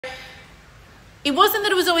It wasn't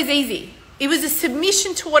that it was always easy. It was a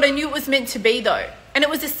submission to what I knew it was meant to be, though. And it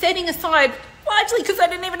was a setting aside, largely because I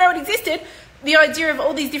didn't even know it existed, the idea of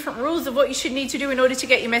all these different rules of what you should need to do in order to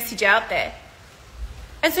get your message out there.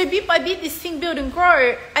 And so bit by bit, this thing built and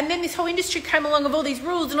grow. And then this whole industry came along of all these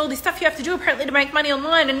rules and all this stuff you have to do apparently to make money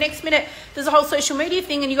online. And next minute, there's a whole social media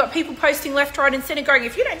thing and you got people posting left, right and centre going,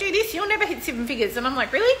 if you don't do this, you'll never hit 7 figures. And I'm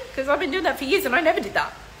like, really? Because I've been doing that for years and I never did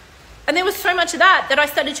that. And there was so much of that I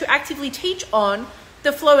started to actively teach on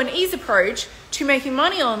the flow and ease approach to making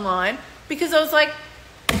money online, because I was like,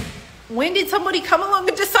 when did somebody come along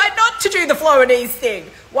and decide not to do the flow and ease thing?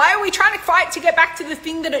 Why are we trying to fight to get back to the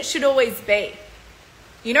thing that it should always be?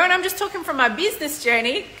 You know, and I'm just talking from my business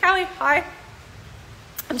journey. Callie, hi.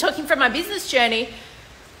 I'm talking from my business journey,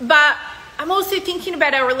 but I'm also thinking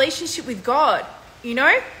about our relationship with God, you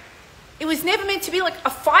know? It was never meant to be like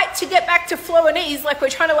a fight to get back to flow and ease, like we're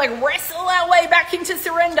trying to like wrestle our way back into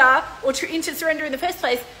surrender or into surrender in the first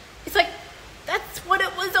place. It's like, that's what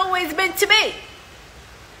it was always meant to be.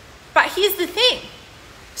 But here's the thing.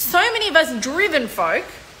 So many of us driven folk,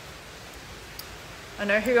 I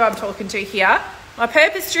know who I'm talking to here, my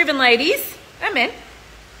purpose-driven ladies and men,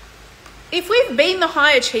 if we've been the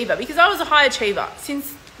high achiever, because I was a high achiever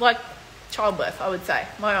since like childbirth, I would say,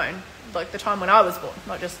 my own, like the time when I was born,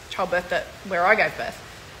 not just childbirth where I gave birth.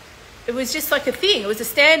 It was just like a thing. It was a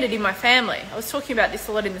standard in my family. I was talking about this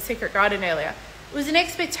a lot in the Secret Garden earlier. It was an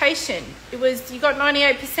expectation. It was, you got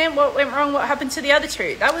 98%, what went wrong, what happened to the other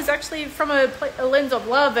two? That was actually from a lens of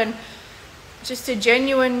love and just a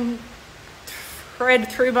genuine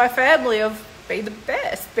thread through my family of be the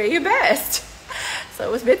best, be your best. So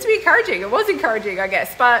it was meant to be encouraging. It was encouraging, I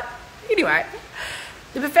guess. But anyway,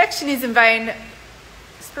 the perfectionism vein,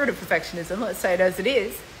 spirit of perfectionism, let's say it as it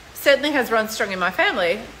is, certainly has run strong in my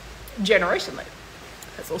family generationally.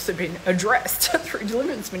 Has also been addressed through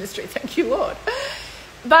Deliverance Ministry, thank you, Lord.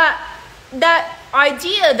 But that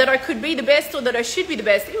idea that I could be the best or that I should be the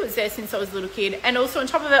best, it was there since I was a little kid. And also on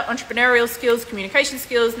top of it, entrepreneurial skills, communication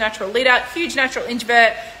skills, natural leader, huge natural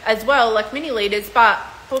introvert as well, like many leaders, but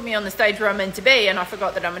put me on the stage where I'm meant to be and I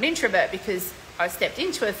forgot that I'm an introvert because I stepped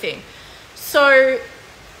into a thing. So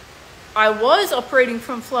I was operating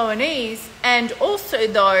from flow and ease, and also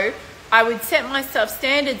though, I would set myself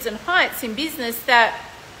standards and heights in business that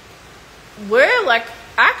were like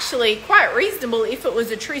actually quite reasonable if it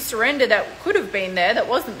was a true surrender that could have been there, that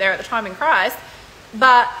wasn't there at the time in Christ.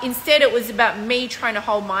 But instead it was about me trying to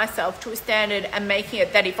hold myself to a standard and making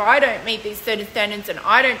it that if I don't meet these certain standards and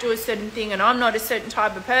I don't do a certain thing and I'm not a certain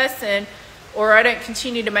type of person, or I don't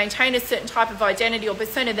continue to maintain a certain type of identity or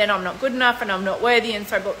persona, then I'm not good enough and I'm not worthy. And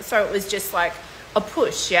so it was just like a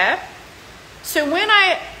push, yeah? So when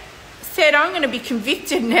I said I'm going to be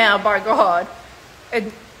convicted now by God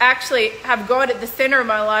and actually have God at the center of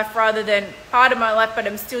my life rather than part of my life, but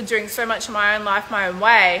I'm still doing so much of my own life my own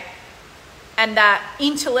way, and that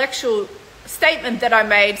intellectual statement that I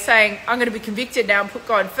made saying I'm going to be convicted now and put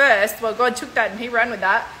God first, well, God took that and he ran with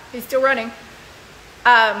that. He's still running.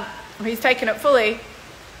 He's taken it fully.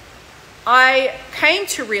 I came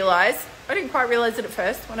to realize, I didn't quite realize it at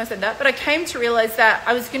first when I said that, but I came to realize that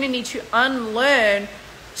I was going to need to unlearn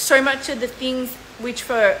so much of the things which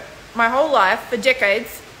for my whole life, for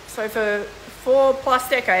decades, so for 4+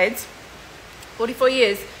 decades, 44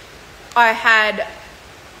 years, I had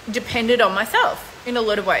depended on myself in a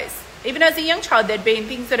lot of ways. Even as a young child, there'd been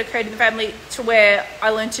things that occurred in the family to where I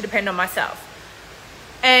learned to depend on myself.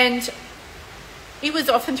 And it was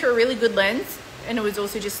often through a really good lens, and it was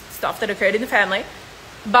also just stuff that occurred in the family.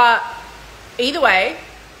 But either way,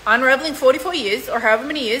 unraveling 44 years or however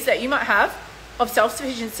many years that you might have of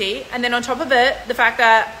self-sufficiency, and then on top of it, the fact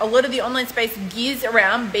that a lot of the online space gears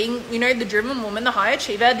around being, you know, the driven woman, the high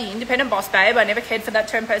achiever, the independent boss babe. I never cared for that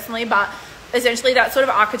term personally, but essentially that sort of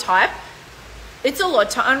archetype. It's a lot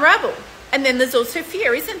to unravel. And then there's also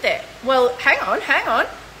fear, isn't there? Well, hang on.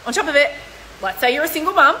 On top of it, let's say you're a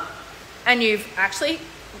single mum and you've actually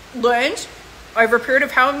learned over a period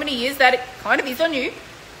of however many years that it kind of is on you.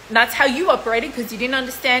 And that's how you operated because you didn't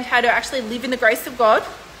understand how to actually live in the grace of God.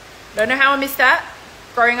 Don't know how I missed that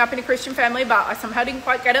growing up in a Christian family, but I somehow didn't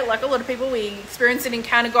quite get it. Like a lot of people, we experience and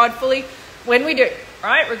encounter God fully when we do,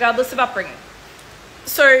 right? Regardless of upbringing.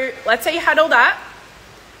 So let's say you had all that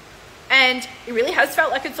and it really has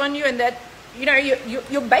felt like it's on you, and that, you know,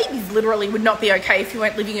 your babies literally would not be okay if you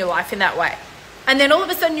weren't living your life in that way. And then all of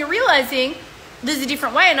a sudden you're realizing there's a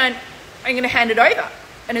different way, and I'm going to hand it over.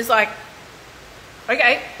 And it's like,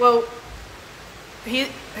 okay, well,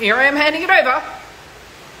 here I am handing it over.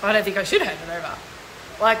 I don't think I should hand it over.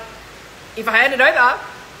 Like, if I hand it over,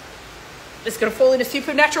 it's going to fall in a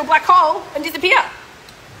supernatural black hole and disappear.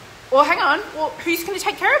 Or hang on, well, who's going to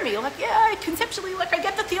take care of me? Like, yeah, conceptually, like, I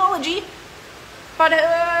get the theology, but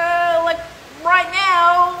like right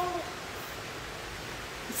now,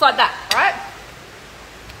 it's like that, right?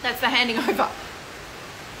 That's the handing over.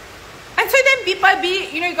 And so then bit by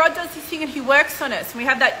bit, you know, God does this thing and he works on us. And we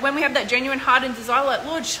have that, when we have that genuine heart and desire, like,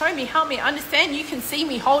 Lord, show me, help me, understand. You can see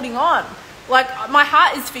me holding on. Like, my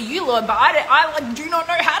heart is for you, Lord, but I like do not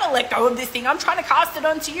know how to let go of this thing. I'm trying to cast it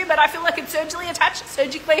onto you, but I feel like it's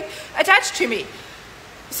surgically attached to me.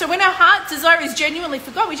 So when our heart desire is genuinely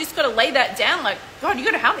for God, we just got to lay that down. Like, God, you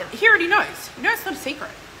got to help me. He already knows. You know, it's not a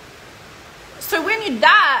secret. So when you're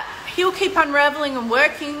that, he'll keep unraveling and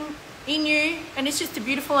working in you, and it's just a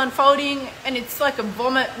beautiful unfolding, and it's like a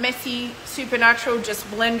vomit, messy, supernatural, just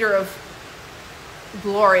blender of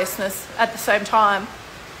gloriousness at the same time.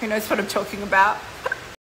 Who knows what I'm talking about?